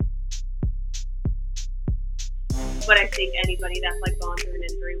But I think anybody that's like gone through an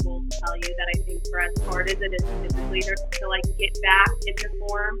injury will tell you that I think for as hard as it is physically to like get back into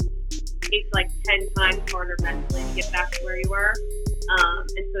form, it's like 10 times harder mentally to get back to where you were.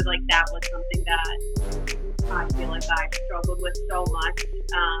 And so like that was something that I feel like I struggled with so much.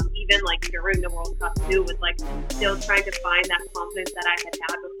 Even like during the World Cup too, was like still trying to find that confidence that I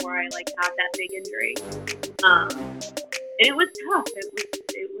had before I like had that big injury. And it was tough.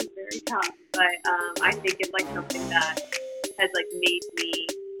 It was very tough. But I think it's like something that has like made me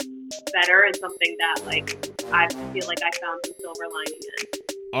better and something that like I feel like I found some silver lining in.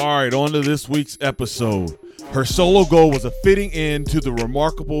 All right, on to this week's episode. Her solo goal was a fitting end to the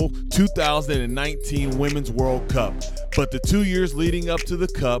remarkable 2019 Women's World Cup. But the 2 years leading up to the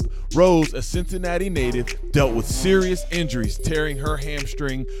Cup, Rose, a Cincinnati native, dealt with serious injuries, tearing her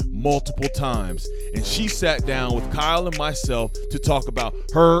hamstring multiple times. And she sat down with Kyle and myself to talk about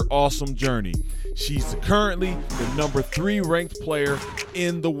her awesome journey. She's currently the number 3 ranked player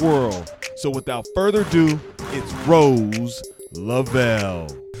in the world. So without further ado, it's Rose Lavelle.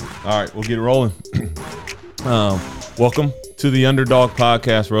 All right, we'll get it rolling. Welcome to the Underdog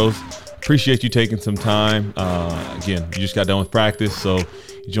Podcast, Rose. Appreciate you taking some time. Again, you just got done with practice, so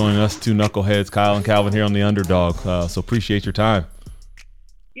you're joining us two knuckleheads, Kyle and Calvin, here on the Underdog. So appreciate your time.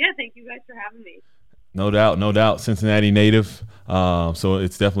 Yeah, thank you guys for having me. No doubt. Cincinnati Native. So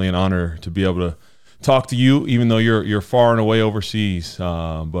it's definitely an honor to be able to talk to you, even though you're far and away overseas.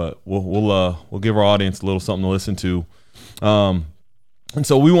 But we'll give our audience a little something to listen to. And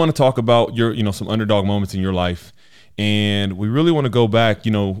so we want to talk about your, some underdog moments in your life. And we really want to go back,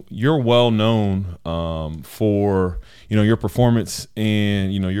 you're well known for, your performance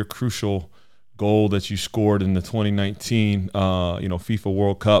and, your crucial goal that you scored in the 2019, FIFA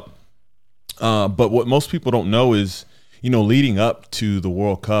World Cup. But what most people don't know is, leading up to the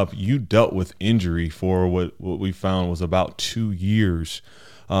World Cup, you dealt with injury for what we found was about 2 years.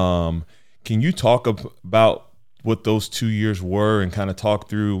 Can you talk about what those 2 years were and kind of talk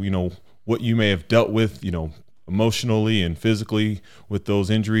through, what you may have dealt with, emotionally and physically with those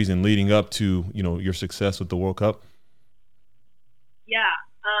injuries and leading up to, your success with the World Cup? Yeah,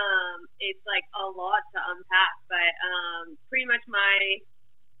 it's like a lot to unpack, but pretty much my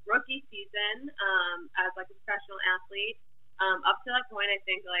rookie season as like a professional athlete, up to that point, I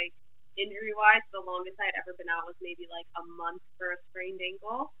think like injury-wise, the longest I had ever been out was maybe like a month for a sprained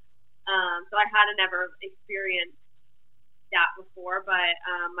ankle. So I hadn't ever experienced that before, but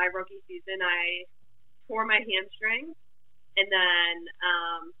my rookie season, I tore my hamstring, and then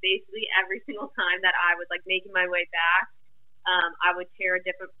basically every single time that I was like making my way back, I would tear a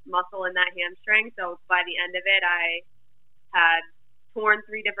different muscle in that hamstring. So by the end of it, I had torn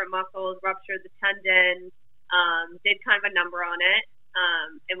 3 different muscles, ruptured the tendon, did kind of a number on it,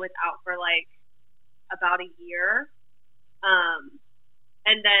 and was out for like about a year.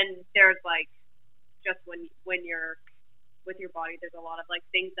 And then there's like, just when you're with your body, there's a lot of like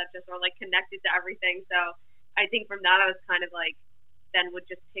things that just are like connected to everything. So I think from that, I was kind of like, then would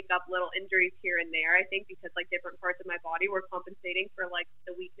just pick up little injuries here and there, I think, because like different parts of my body were compensating for like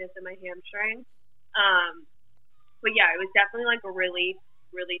the weakness in my hamstring. But yeah, it was definitely like a really,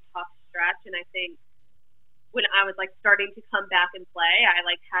 really tough stretch. And I think when I was like starting to come back and play, I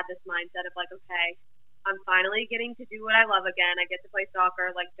like had this mindset of like, okay, I'm finally getting to do what I love again. I get to play soccer,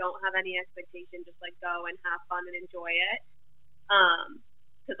 like don't have any expectation, just like go and have fun and enjoy it.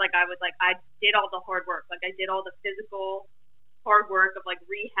 Cause like I was like, I did all the hard work. Like I did all the physical hard work of like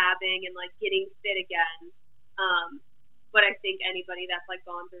rehabbing and like getting fit again. But I think anybody that's like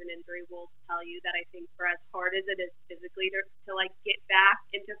gone through an injury will tell you that I think for as hard as it is physically to like get back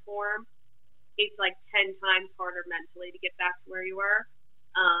into form, it's like 10 times harder mentally to get back to where you were.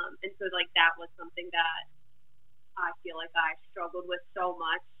 And so like that was something that I feel like I struggled with so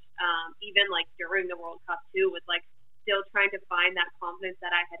much. Even like during the World Cup too, with like still trying to find that confidence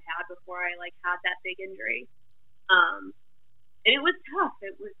that I had before I like had that big injury. And it was tough.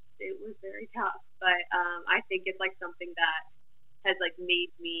 It was very tough. But I think it's like something that has like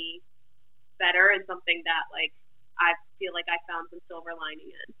made me better and something that like I feel like I found some silver lining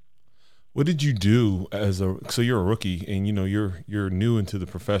in. What did you do so you're a rookie and you're new into the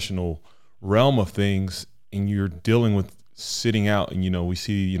professional realm of things and you're dealing with sitting out and we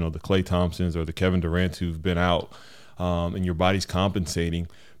see the Klay Thompsons or the Kevin Durant who've been out and your body's compensating.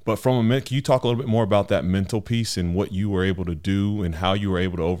 But from a minute, can you talk a little bit more about that mental piece and what you were able to do and how you were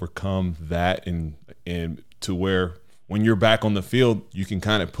able to overcome that and to where when you're back on the field, you can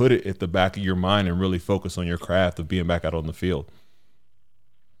kind of put it at the back of your mind and really focus on your craft of being back out on the field?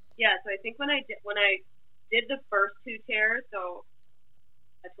 Yeah, so I think when I did the first 2 tears, so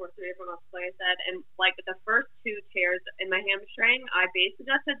a torn from Australia said, and like the first two tears in my hamstring, I basically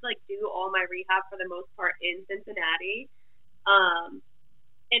got to like do all my rehab for the most part in Cincinnati. Um,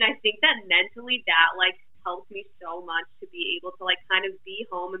 and I think that mentally that like helped me so much to be able to like kind of be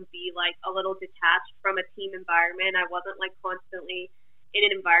home and be like a little detached from a team environment. I wasn't like constantly in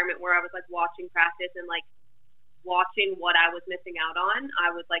an environment where I was like watching practice and like watching what I was missing out on. I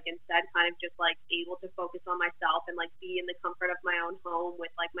was like instead kind of just like able to focus on myself and like be in the comfort of my own home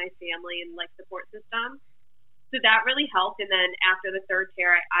with like my family and like support system. So that really helped. And then after the third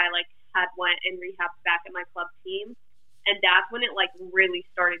tear, I like had went and rehabbed back at my club team. And that's when it like really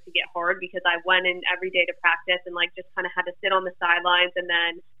started to get hard because I went in every day to practice and like just kind of had to sit on the sidelines. And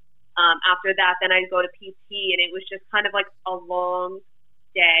then after that, then I'd go to PT, and it was just kind of like a long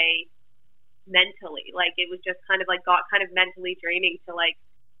day mentally. Like it was just kind of like got kind of mentally draining to like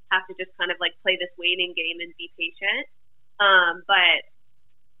have to just kind of like play this waiting game and be patient. But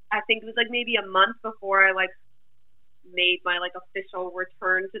I think it was like maybe a month before I like made my like official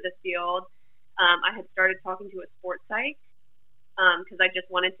return to the field. I had started talking to a sports psych because I just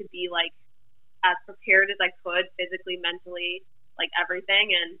wanted to be like as prepared as I could physically, mentally, like everything.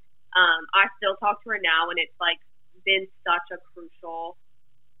 And I still talk to her now, and it's like been such a crucial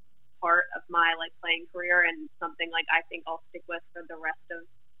part of my like playing career and something like I think I'll stick with for the rest of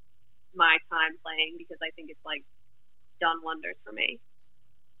my time playing because I think it's like done wonders for me.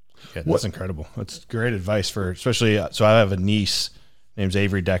 Yeah, that's incredible. That's great advice for especially. So I have a niece named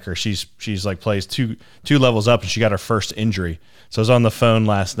Avery Decker. She's like plays two levels up, and she got her first injury. So I was on the phone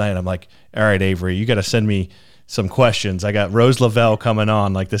last night. I'm like, all right, Avery, you got to send me some questions. I got Rose Lavelle coming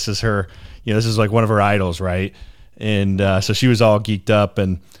on. Like this is her, this is like one of her idols, right? And so she was all geeked up,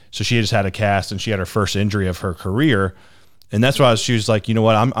 and so she just had a cast, and she had her first injury of her career. And that's why she was like, you know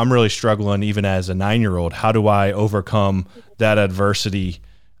what, I'm really struggling even as a 9-year-old. How do I overcome that adversity?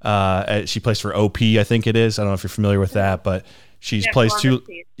 She plays for OP, I think it is. I don't know if you're familiar with that, but she plays Columbus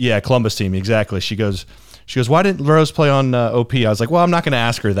team. Columbus team, exactly. She goes, why didn't Rose play on OP? I was like, well, I'm not going to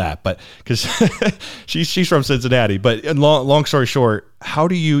ask her that, but because she's from Cincinnati. But long story short, how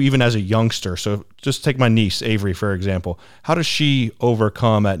do you, even as a youngster, so just take my niece, Avery, for example, how does she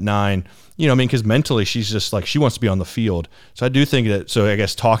overcome at 9? Because mentally she's just like, she wants to be on the field. So I do think that, so I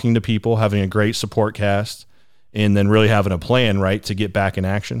guess talking to people, having a great support cast, and then really having a plan, right, to get back in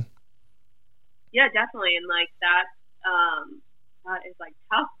action. Yeah, definitely. And like that is like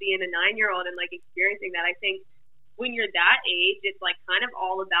tough being a 9-year-old and like experiencing that. I think when you're that age, it's like kind of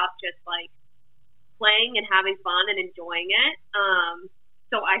all about just like playing and having fun and enjoying it.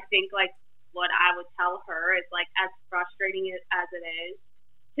 So I think like what I would tell her is like as frustrating as it is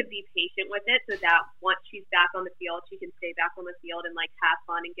to be patient with it so that once she's back on the field, she can stay back on the field and like have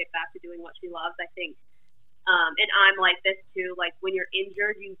fun and get back to doing what she loves. I think and I'm like this too, like when you're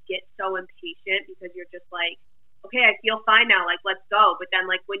injured, you get so impatient because you're just like, okay, I feel fine now, like let's go. But then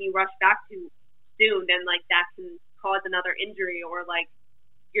like when you rush back too soon, then like that can cause another injury or like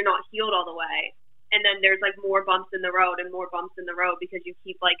you're not healed all the way. And then there's like more bumps in the road and more bumps in the road because you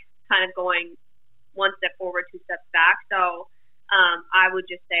keep like kind of going one step forward, 2 steps back. So I would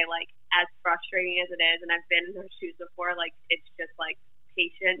just say like as frustrating as it is, and I've been in her shoes before, like it's just like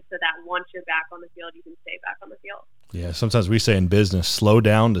patient so that once you're back on the field, you can stay back on the field. Yeah, sometimes we say in business, slow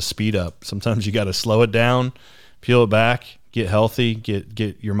down to speed up. Sometimes you got to slow it down, peel it back, get healthy,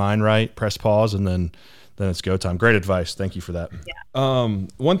 get your mind right, press pause, and then it's go time. Great advice. Thank you for that. Yeah.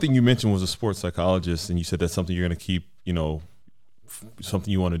 One thing you mentioned was a sports psychologist, and you said that's something you're going to keep, something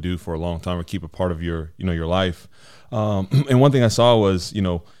you want to do for a long time or keep a part of your, your life. And one thing I saw was,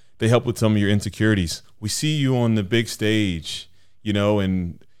 they help with some of your insecurities. We see you on the big stage,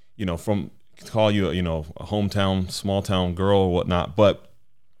 and, from call you, a hometown, small town girl or whatnot. But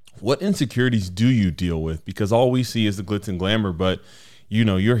what insecurities do you deal with? Because all we see is the glitz and glamour, but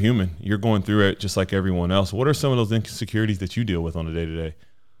you're human. You're going through it just like everyone else. What are some of those insecurities that you deal with on a day-to-day?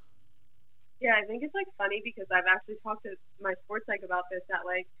 Yeah, I think it's like funny because I've actually talked to my sports psych about this, that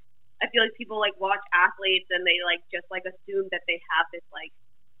like I feel like people like watch athletes and they like just like assume that they have this like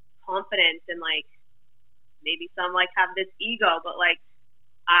confidence and like maybe some like have this ego, but like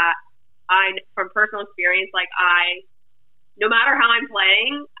I from personal experience, like no matter how I'm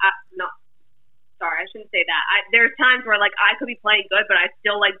playing, I shouldn't say that. There's times where like I could be playing good, but I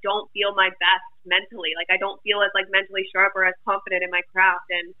still like don't feel my best mentally. Like I don't feel as like mentally sharp or as confident in my craft.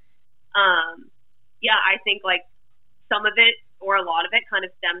 And yeah, I think like some of it or a lot of it kind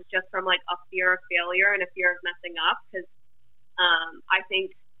of stems just from like a fear of failure and a fear of messing up. Because I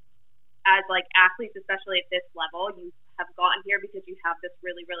think as like athletes, especially at this level, you have gotten here because you have this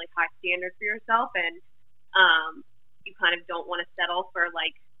really, really high standard for yourself. And you kind of don't want to settle for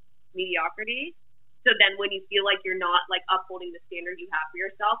like mediocrity. So then when you feel like you're not like upholding the standard you have for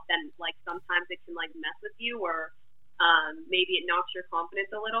yourself, then like sometimes it can like mess with you, or maybe it knocks your confidence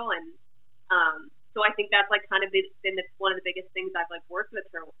a little. And so I think that's like kind of been one of the biggest things I've like worked with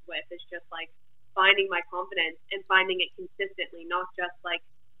her with, is just like finding my confidence and finding it consistently, not just like,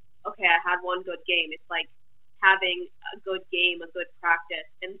 okay, I had one good game. It's like having a good game, a good practice,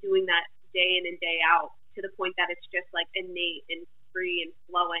 and doing that day in and day out to the point that it's just like innate and free and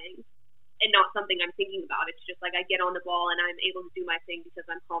flowing, and not something I'm thinking about. It's just like I get on the ball and I'm able to do my thing because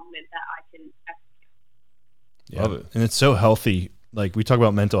I'm confident that I can execute. Yeah. Love it. And it's so healthy. Like we talk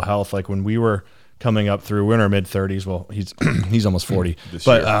about mental health, like when we were coming up through, we're in our mid 30s. Well, he's almost 40,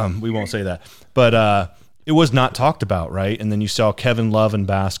 but we won't say that. But it was not talked about, right? And then you saw Kevin Love in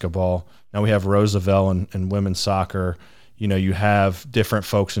basketball. Now we have Rose Lavelle in women's soccer. You know, you have different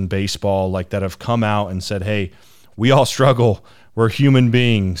folks in baseball like that have come out and said, hey, we all struggle. We're human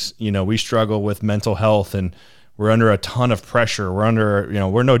beings. You know, we struggle with mental health, and we're under a ton of pressure. We're under, you know,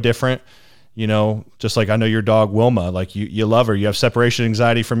 we're no different. You know, just like I know your dog Wilma, like you love her. You have separation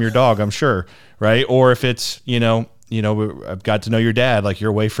anxiety from your dog, I'm sure, right? Or if it's, you know, I've got to know your dad, like you're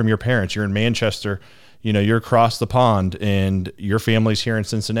away from your parents. You're in Manchester, you know, you're across the pond, and your family's here in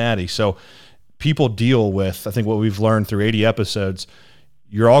Cincinnati. So people deal with, I think what we've learned through 80 episodes,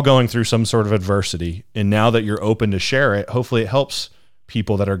 you're all going through some sort of adversity. And now that you're open to share it, hopefully it helps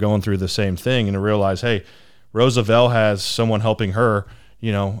people that are going through the same thing and to realize, hey, Rose Lavelle has someone helping her.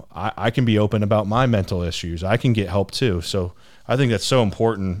 You know, I can be open about my mental issues. I can get help too. So I think that's so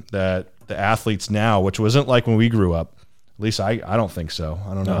important that the athletes now, which wasn't like when we grew up, at least I don't think so.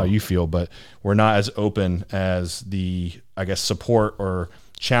 I don't know how you feel, but we're not as open as the, I guess, support or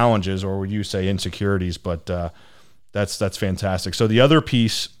challenges, or would you say insecurities, but that's fantastic. So the other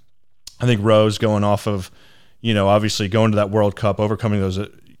piece, I think Rose, going off of, you know, obviously going to that World Cup, overcoming those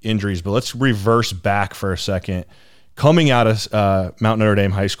injuries, but let's reverse back for a second. Coming out of Mount Notre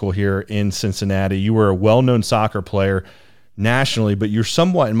Dame High School here in Cincinnati, you were a well-known soccer player nationally, but you're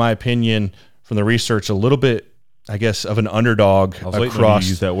somewhat, in my opinion, from the research, a little bit, I guess, of an underdog. I was waiting for you to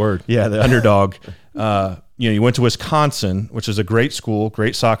use that word. Yeah, the underdog. You know, you went to Wisconsin, which is a great school,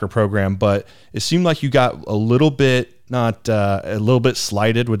 great soccer program, but it seemed like you got a little bit, a little bit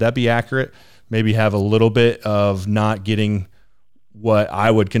slighted. Would that be accurate? Maybe have a little bit of not getting what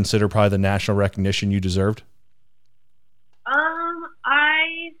I would consider probably the national recognition you deserved?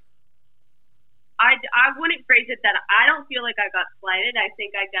 I wouldn't phrase it that. I don't feel like I got slighted. I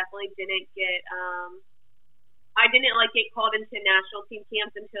think I definitely didn't get I didn't like get called into national team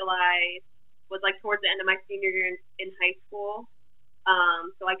camps until I was like towards the end of my senior year in high school.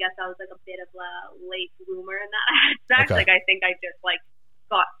 So I guess I was like a bit of a late bloomer in that aspect. Okay. Like I think I just like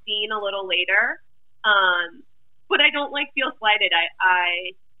got seen a little later. But I don't like feel slighted.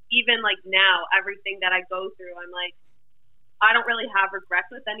 I even like now, everything that I go through, I'm like, I don't really have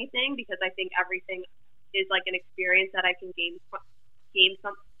regrets with anything, because I think everything is like an experience that I can gain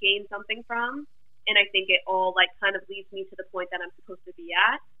something from. And I think it all like kind of leads me to the point that I'm supposed to be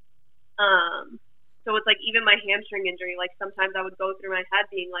at. So it's like even my hamstring injury, like sometimes I would go through my head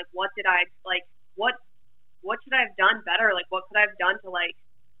being like, what should I have done better? Like what could I have done to like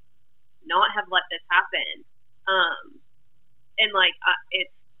not have let this happen? And like it's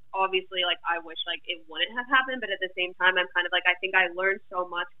obviously like I wish like it wouldn't have happened, but at the same time I'm kind of like, I think I learned so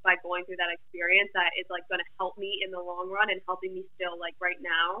much by going through that experience that it's like going to help me in the long run and helping me still like right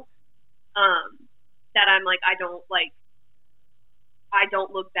now. That I'm like, I don't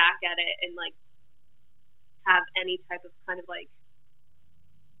look back at it and like have any type of kind of like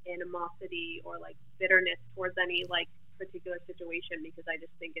animosity or like bitterness towards any like particular situation, because I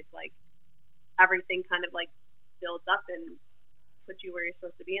just think it's like everything kind of like builds up and puts you where you're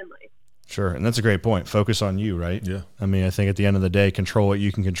supposed to be in life. Sure. And that's a great point. Focus on you, right? Yeah. I mean, I think at the end of the day, control what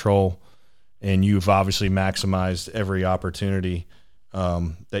you can control, and you've obviously maximized every opportunity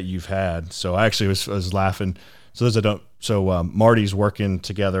that you've had. So I actually was laughing. So those that don't, Marty's working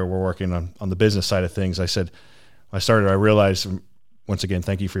together. We're working on the business side of things. I said, when I realized, once again,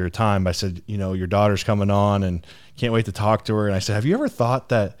 thank you for your time. I said, you know, your daughter's coming on and can't wait to talk to her. And I said, have you ever thought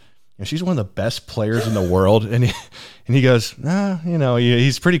that, you know, she's one of the best players in the world? And he goes, nah, you know,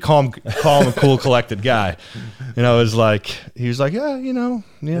 he's pretty calm and cool, collected guy. And I was like, he was like, yeah,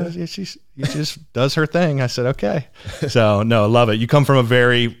 she just does her thing. I said, okay. So no, I love it. You come from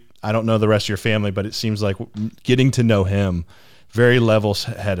I don't know the rest of your family, but it seems like getting to know him, very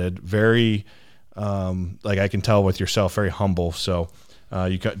level-headed, very, like I can tell with yourself, very humble. So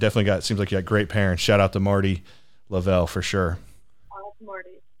you seems like you got great parents. Shout out to Marty Lavelle for sure. Marty.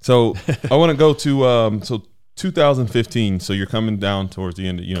 So I want to go to, so 2015, so you're coming down towards the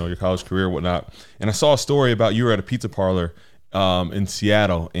end of, your college career and whatnot. And I saw a story about you were at a pizza parlor in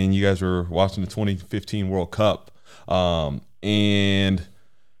Seattle, and you guys were watching the 2015 World Cup, and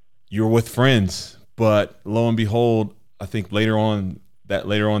you were with friends. But lo and behold, I think later on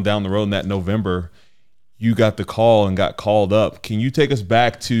down the road in that November, you got the call and got called up. Can you take us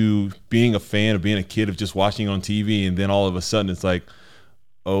back to being a fan, of being a kid, of just watching on TV, and then all of a sudden it's like,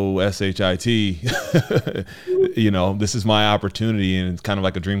 oh, S-H-I-T, this is my opportunity, and it's kind of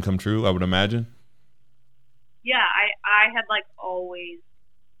like a dream come true, I would imagine? Yeah, I had always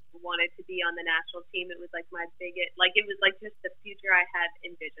wanted to be on the national team. It was my biggest, it was just the future I had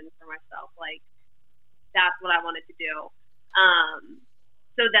envisioned for myself. That's what I wanted to do.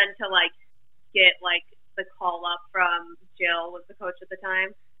 So then to get the call up from Jill, was the coach at the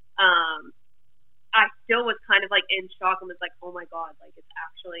time. I still was kind of in shock and was oh my God, it's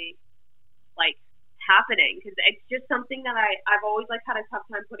actually happening, because it's just something that I've always had a tough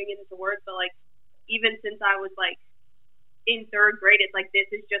time putting into words. But even since I was in third grade, it's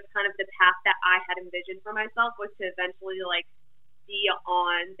this is just kind of the path that I had envisioned for myself, was to eventually be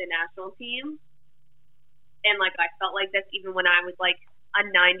on the national team. And I felt this even when I was a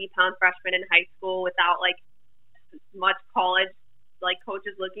 90-pound freshman in high school without much college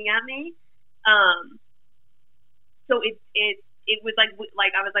coaches looking at me. So it was I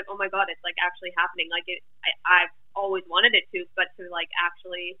was oh my God, it's actually happening. I've always wanted it to, but to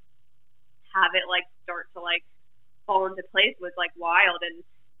actually have it start to fall into place was wild. And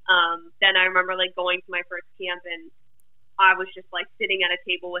then I remember going to my first camp, and I was just sitting at a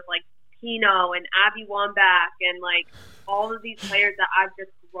table with Pino and Abby Wambach and all of these players that I've just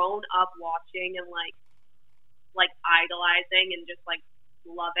grown up watching and idolizing and just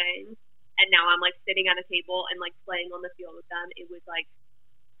loving. And now I'm sitting at a table and playing on the field with them. It was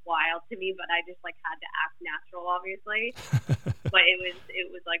wild to me, but I just had to act natural, obviously. But it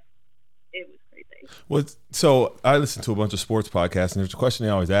was crazy. Well, so I listen to a bunch of sports podcasts, and there's a question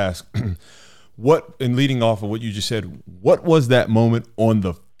they always ask. And leading off of what you just said, what was that moment on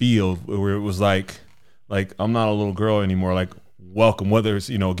the field where it was like I'm not a little girl anymore, welcome, whether it's,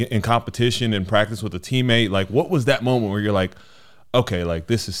 in competition and practice with a teammate, what was that moment where you're okay,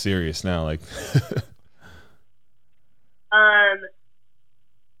 this is serious now, I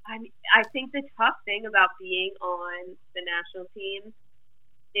think the tough thing about being on the national team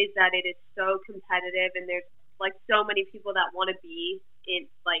is that it is so competitive, and there's so many people that want to be in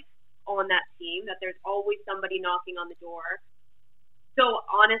on that team, that there's always somebody knocking on the door. So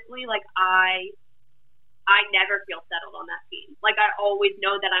honestly, I never feel settled on that team. I always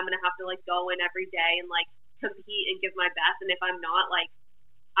know that I'm gonna have to go in every day and compete and give my best, and if I'm not,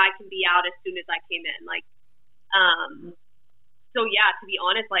 I can be out as soon as I came in. So yeah, to be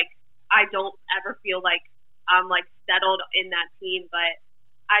honest, I don't ever feel I'm settled in that team, but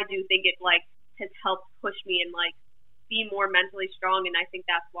I do think it has helped push me and be more mentally strong. And I think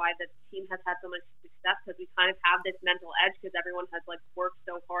that's why the team has had so much success, because we kind of have this mental edge, because everyone has worked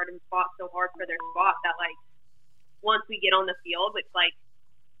so hard and fought so hard for their spot that once we get on the field,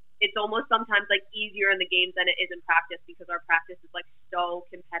 it's almost sometimes easier in the games than it is in practice, because our practice is so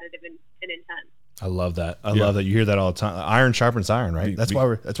competitive and intense. I love that. I love that. You hear that all the time. Iron sharpens iron, right? That's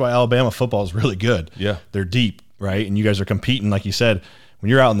why Alabama football is really good. Yeah. They're deep, right? And you guys are competing, like you said. When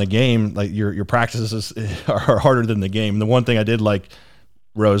you're out in the game, your practices are harder than the game. And the one thing I did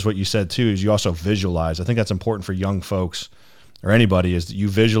Rose, what you said too, is you also visualize. I think that's important for young folks or anybody, is that you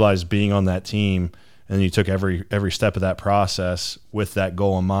visualize being on that team, and then you took every step of that process with that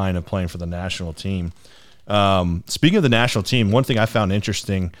goal in mind of playing for the national team. Speaking of the national team, one thing I found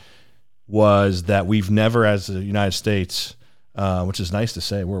interesting was that we've never, as the United States, which is nice to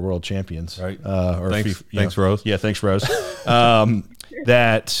say, we're world champions. Right. Thanks, Rose. Yeah, thanks, Rose.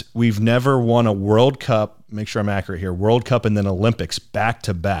 That we've never won a World Cup, make sure I'm accurate here, World Cup and then Olympics back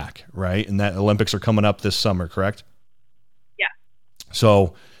to back, right? And that Olympics are coming up this summer, correct? Yeah.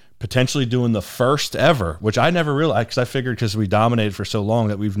 So potentially doing the first ever, which I never realized, because I figured because we dominated for so long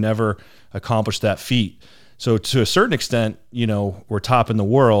that we've never accomplished that feat. So to a certain extent, we're top in the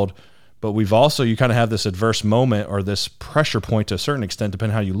world, but we've also, you kind of have this adverse moment or this pressure point to a certain extent,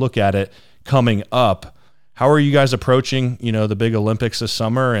 depending how you look at it, coming up. How are you guys approaching, the big Olympics this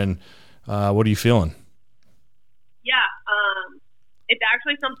summer, and what are you feeling? Yeah, it's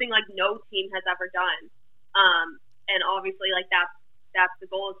actually something no team has ever done, and obviously that's the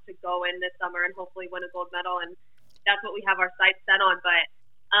goal, is to go in this summer and hopefully win a gold medal, and that's what we have our sights set on. But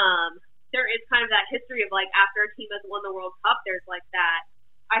there is kind of that history of after a team has won the World Cup, there's that.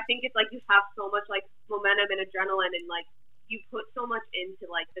 I think it's you have so much momentum and adrenaline, and you put so much into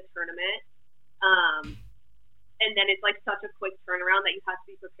the tournament. and then it's like such a quick turnaround that you have to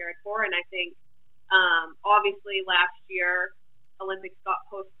be prepared for. And I think, obviously last year Olympics got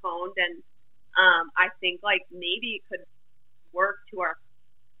postponed, and I think like maybe it could work to our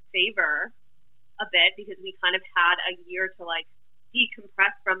favor a bit because we kind of had a year to like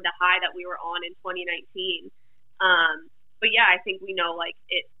decompress from the high that we were on in 2019. But yeah, I think we know like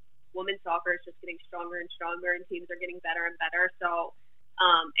women's soccer is just getting stronger and stronger, and teams are getting better and better. So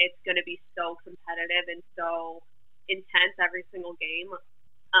it's going to be so competitive and so intense every single game.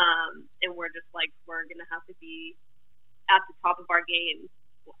 And we're just like, we're going to have to be at the top of our game,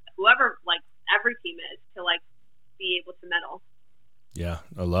 whoever, like every team is, to like be able to medal. Yeah,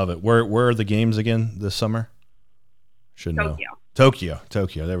 I love it. Where are the games again this summer? Should know. Tokyo.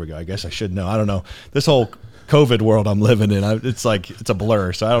 There we go. I guess I should know. I don't know. This whole COVID world I'm living in, it's like it's a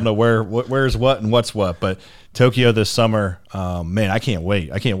blur. So I don't know where's what and what's what. But Tokyo this summer, man, I can't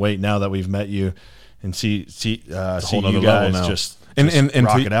wait. I can't wait now that we've met you and see you guys just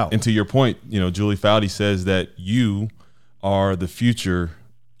rock it out. And to your point, Julie Foudy says that you are the future.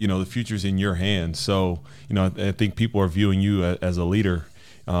 The future's in your hands. So, I think people are viewing you as a leader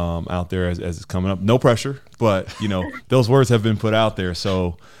out there as it's coming up. No pressure, but, those words have been put out there.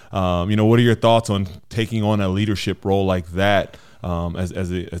 So, what are your thoughts on taking on a leadership role like that as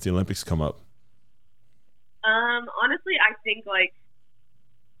the Olympics come up? Honestly, I think like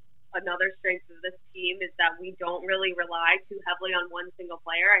another strength of this team is that we don't really rely too heavily on one single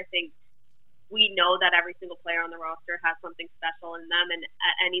player. I think we know that every single player on the roster has something special in them, and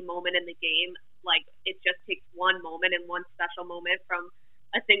at any moment in the game, like it just takes one moment and one special moment from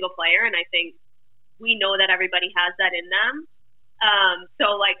a single player, and I think we know that everybody has that in them.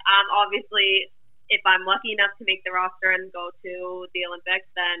 So like I'm obviously, if I'm lucky enough to make the roster and go to the Olympics,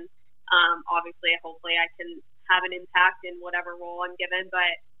 then obviously hopefully I can have an impact in whatever role I'm given.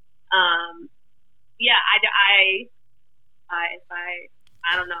 But yeah, I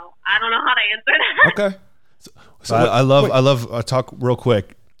don't know. I don't know how to answer that. Okay. So I love talk real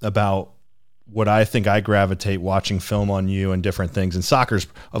quick about what I think I gravitate watching film on you and different things. And soccer's,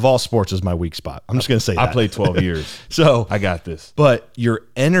 of all sports, is my weak spot. I'm just going to say that. I played 12 years. So I got this. But your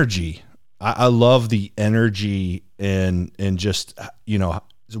energy, I love the energy and just,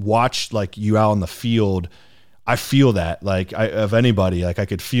 watch like you out on the field. I feel that of anybody, like I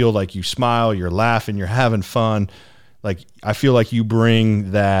could feel like you smile, you're laughing, you're having fun. Like, I feel like you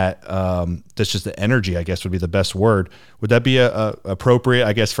bring that, that's just the energy, I guess would be the best word. Would that be appropriate,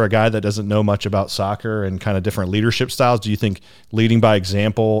 I guess, for a guy that doesn't know much about soccer and kind of different leadership styles? Do you think leading by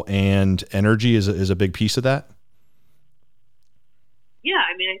example and energy is a big piece of that? Yeah,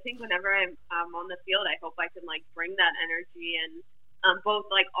 I mean, I think whenever I'm on the field, I hope I can like bring that energy and both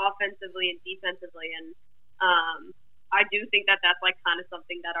like offensively and defensively. And I do think that that's like kind of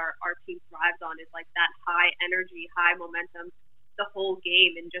something that our team thrives on, is like that high energy, high momentum, the whole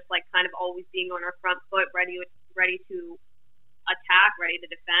game, and just like kind of always being on our front foot, ready to attack, ready to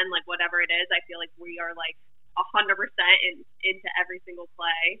defend, like whatever it is. I feel like we are like 100% into every single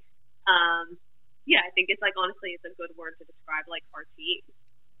play. Yeah, I think it's like, honestly, it's a good word to describe like our team.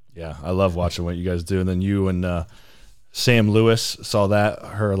 Yeah, I love watching what you guys do. And then you and Sam Lewis, saw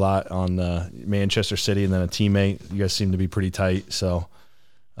her a lot on Manchester City, and then a teammate. You guys seem to be pretty tight, so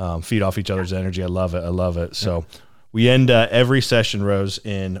feed off each other's energy. I love it. So we end every session, Rose,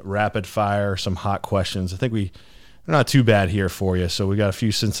 in rapid fire, some hot questions. I think they're not too bad here for you. So we got a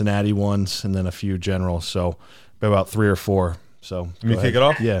few Cincinnati ones and then a few general. So about 3 or 4. So you kick it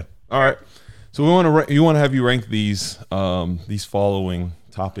off? Yeah. All right. So we want to have you rank these following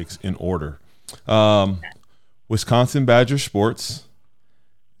topics in order. Wisconsin Badgers sports,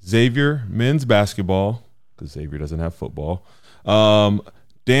 Xavier men's basketball, because Xavier doesn't have football,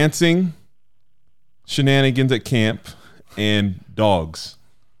 dancing, shenanigans at camp, and dogs.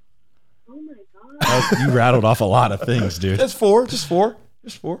 Oh my God. You rattled off a lot of things, dude. Just four.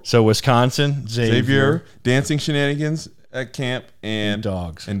 So Wisconsin, Xavier, dancing, shenanigans at camp, and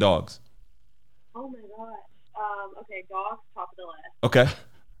dogs. Oh my gosh. Okay, dogs, top of the list. Okay.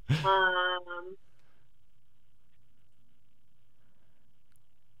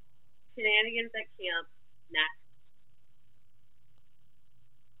 Shenanigans at camp, next.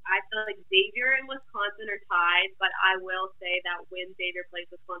 I feel like Xavier and Wisconsin are tied, but I will say that when Xavier plays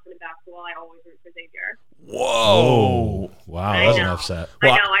Wisconsin in basketball, I always root for Xavier. Whoa. Wow, that's an upset.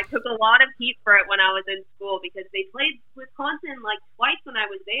 I know. I took a lot of heat for it when I was in school because they played Wisconsin like twice when I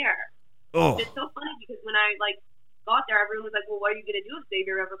was there. Oh. It's so funny because when I got there, everyone was like, well, what are you going to do if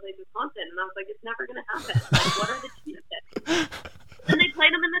Xavier ever plays Wisconsin? And I was like, it's never going to happen. Like, what are the chances? And they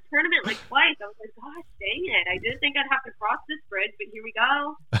played them in the tournament like twice. I was like, gosh, dang it. I didn't think I'd have to cross this bridge, but here we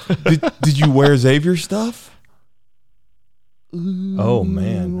go. Did you wear Xavier stuff? Oh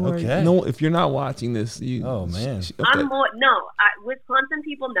man. Okay. No, if you're not watching this, you. Oh man. Okay. I'm more Wisconsin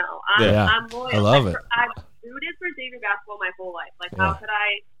people know. I'm loyal. I love it. I've rooted for Xavier basketball my whole life. Like, how could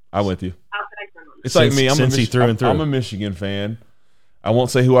I? I'm with you. How could I turn on It's like me. I'm a Michigan fan. I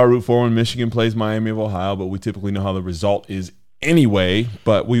won't say who I root for when Michigan plays Miami of Ohio, but we typically know how the result is anyway.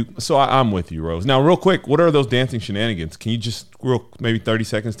 But I'm with you, Rose. Now, real quick, what are those dancing shenanigans? Can you just maybe 30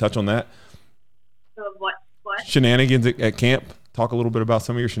 seconds touch on that? So what? Shenanigans at camp. Talk a little bit about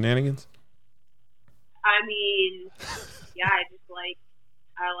some of your shenanigans. I mean, yeah, I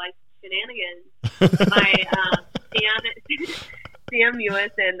like shenanigans. My Sam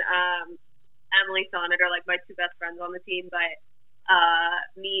Mewis and Emily Sonnet are like my two best friends on the team, but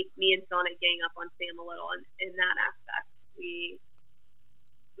me and Sonnet gang up on Sam a little, and in that aspect, we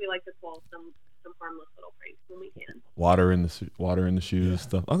like to pull some harmless little pranks when we can. Water in the shoes,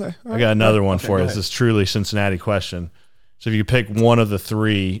 stuff. Okay, I got another one for you. This is truly Cincinnati question. So if you pick one of the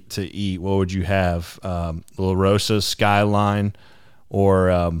three to eat, what would you have? La Rosa's, Skyline,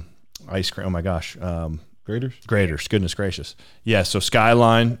 or ice cream? Oh my gosh, Graters. Goodness gracious. Yeah. So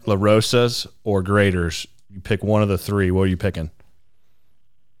Skyline, La Rosa's, or Graters. You pick one of the three. What are you picking?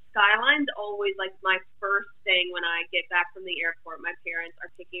 Skyline's always like my first thing when I get back from the airport. My parents are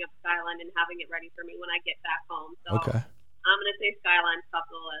picking up Skyline and having it ready for me when I get back home. So okay. I'm gonna say Skyline's top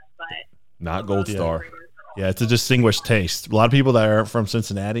of the list, but not Gold Star. Yeah, it's a distinguished taste. A lot of people that are from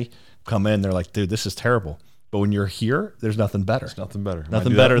Cincinnati come in, they're like, dude, this is terrible. But when you're here, there's nothing better. There's nothing better.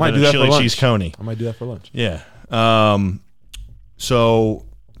 Nothing better than a chili cheese coney. I might do that for lunch. Yeah. So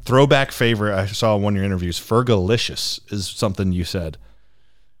throwback favorite, I saw in one of your interviews, Fergalicious is something you said.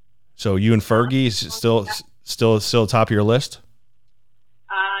 So you and Fergie is still top of your list?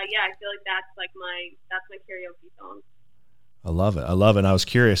 Yeah, I feel like that's my karaoke song. I love it. And I was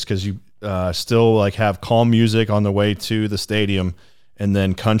curious because you still like have calm music on the way to the stadium, and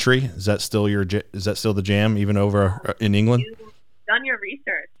then country. Is that still the jam even over in England? You've done your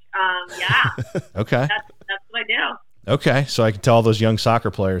research. Yeah. Okay. That's what I do. Okay, so I can tell all those young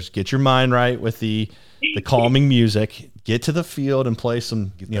soccer players, get your mind right with the calming music. Get to the field and play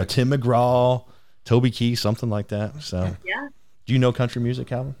some, Tim McGraw, Toby Keith, something like that. So, yeah. Do you know country music,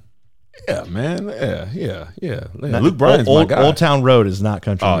 Calvin? Yeah, man. Yeah. Luke Bryan's my guy. Old Town Road is not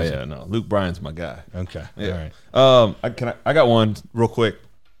country music. Oh yeah, no. Luke Bryan's my guy. Okay. Yeah. All right. I got one real quick.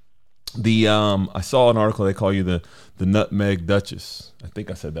 I saw an article. They call you the Nutmeg Duchess. I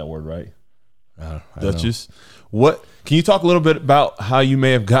think I said that word right. Duchess. What can you talk a little bit about how you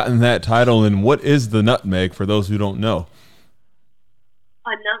may have gotten that title, and what is the nutmeg for those who don't know? A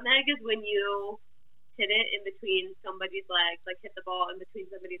nutmeg is when you hit it in between somebody's legs, like hit the ball in between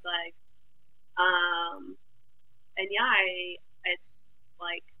somebody's legs. And yeah, it's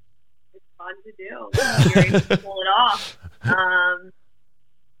fun to do. You're able to pull it off.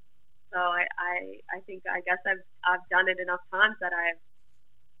 So I guess I've done it enough times that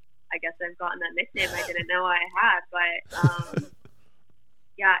I guess I've gotten that nickname I didn't know I had, but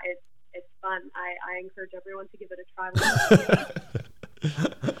yeah, it's fun. I encourage everyone to give it a try.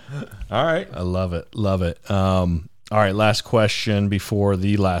 All right. I love it. All right, last question before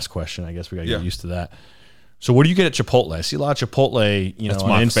the last question. I guess we got to get used to that. So what do you get at Chipotle? I see a lot of Chipotle,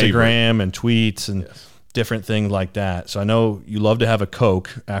 on Instagram favorite. And tweets and different things like that. So I know you love to have a Coke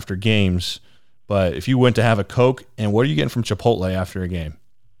after games, but if you went to have a Coke, and what are you getting from Chipotle after a game?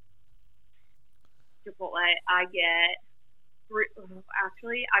 Chipotle, I get.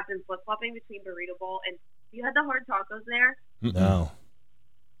 Actually, I've been flip flopping between Burrito Bowl and. You had the hard tacos there? No.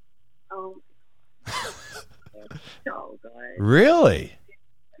 Oh my god, they're so good. Really?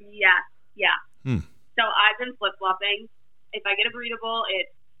 Yeah. So I've been flip flopping. If I get a Burrito Bowl, it's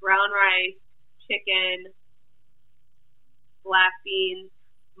brown rice, chicken, black beans,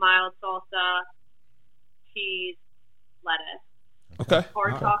 mild salsa, cheese, lettuce. Okay.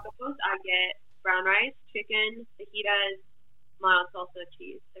 Hard tacos, I get brown rice, chicken, fajitas, mild salsa,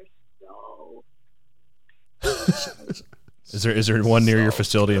 cheese. They're so. Is there one near your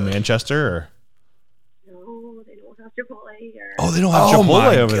facility in Manchester? Or? No, they don't have Chipotle here. Oh, they don't have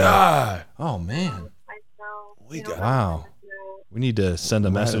Chipotle over there. Oh man. Wow. We need to send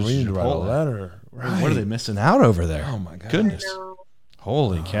a message. We need to write a letter. Right. What are they missing out over there? Oh my God. Goodness.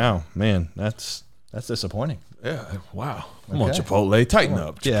 Holy cow, man, that's disappointing. Yeah. Wow. Come on, Chipotle. Tighten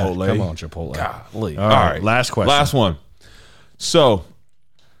up, Chipotle. Come on, Chipotle. Golly. All right. Last question. Last one. So,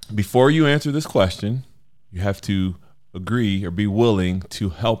 before you answer this question, you have to agree or be willing to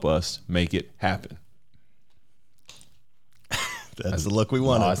help us make it happen. That's the look we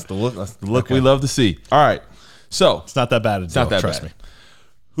want. That's the look we love to see. All right. So it's not that bad. It's not that trust bad. me.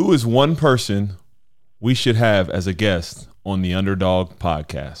 Who is one person we should have as a guest on the Underdog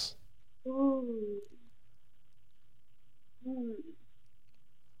podcast? Ooh. Hmm.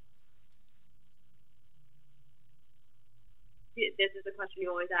 This is the question you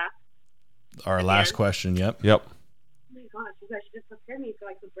always ask. Our last question. Yep. Yep. Oh my gosh, you guys should just prepare me for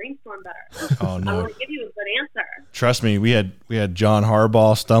the brainstorm better. Oh I no. want to give you a good answer. Trust me, we had John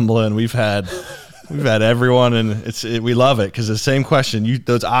Harbaugh stumbling. We've had everyone, and we love it because the same question.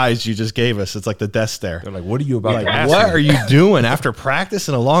 Those eyes you just gave us. It's like the death stare. They're like, "What are you about to ask What me?" are you doing after practice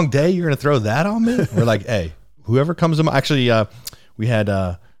and a long day? You're going to throw that on me? We're like, hey, whoever comes to mind. Actually, we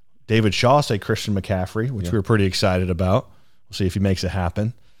had David Shaw say Christian McCaffrey, which we were pretty excited about. We'll see if he makes it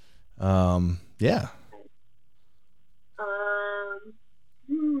happen. Yeah.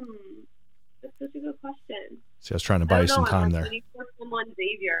 That's such a good question. See, I was trying to buy you some time there. Maybe for someone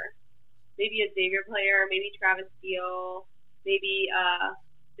Xavier. Maybe a Xavier player, maybe Travis Steele, maybe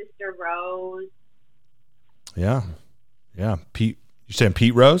Sister Rose. Yeah. Yeah. Pete, you saying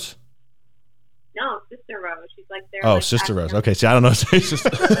Pete Rose? No, Sister Rose. She's like there. Oh, Sister Rose. Okay, see, I don't know.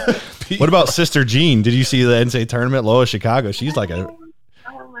 What about Sister Jean? Did you see the NCAA tournament? Loyola Chicago. She's like oh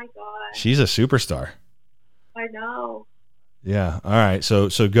my god. She's a superstar. I know. Yeah. All right. So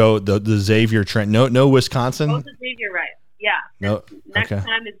go the Xavier trend. No Wisconsin. Go the Xavier route. Yeah. No. Next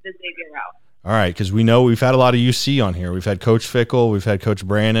time is the Xavier route. All right, because we know we've had a lot of UC on here. We've had Coach Fickle. We've had Coach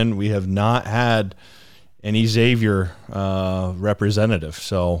Brandon. We have not had any Xavier representative.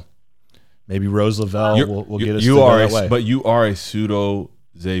 So maybe Rose Lavelle will get us that way. But you are a pseudo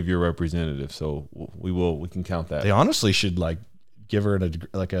Xavier representative, so we can count that. They honestly should give her an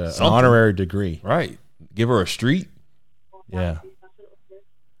honorary degree. Right. Give her a street. Yeah.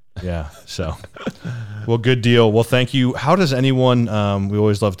 Yeah. So, well, good deal. Well, thank you. How does anyone, we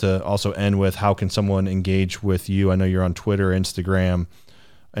always love to also end with, how can someone engage with you? I know you're on Twitter, Instagram,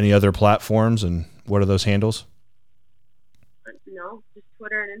 any other platforms, and what are those handles? No, just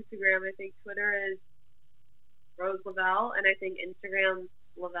Twitter and Instagram. I think Twitter is Rose Lavelle, and I think Instagram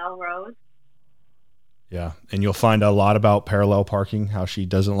Lavelle Rose. Yeah. And you'll find a lot about parallel parking, how she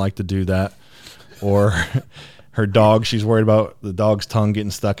doesn't like to do that, or her dog, she's worried about the dog's tongue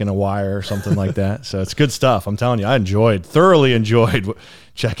getting stuck in a wire or something like that. So it's good stuff. I'm telling you, I thoroughly enjoyed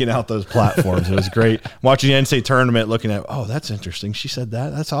checking out those platforms. It was great watching the NCAA tournament, looking at, oh, that's interesting. She said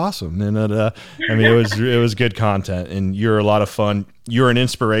that. That's awesome. And it was good content, and you're a lot of fun. You're an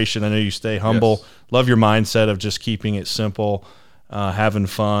inspiration. I know you stay humble. Yes. Love your mindset of just keeping it simple, having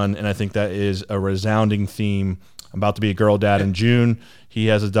fun. And I think that is a resounding theme. I'm about to be a girl dad in June. He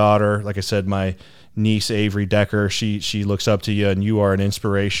has a daughter. Like I said, my niece Avery Decker, she looks up to you, and you are an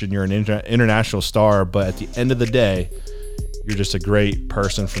inspiration. You're an international star, but at the end of the day, you're just a great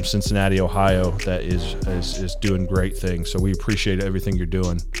person from Cincinnati, Ohio, that is doing great things. So we appreciate everything you're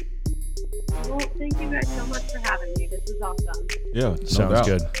doing. Well, thank you guys so much for having me. This was awesome. Yeah, sounds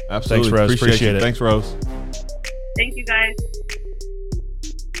good. Absolutely. Thanks, Rose. Appreciate it. Thanks, Rose. Thank you, guys.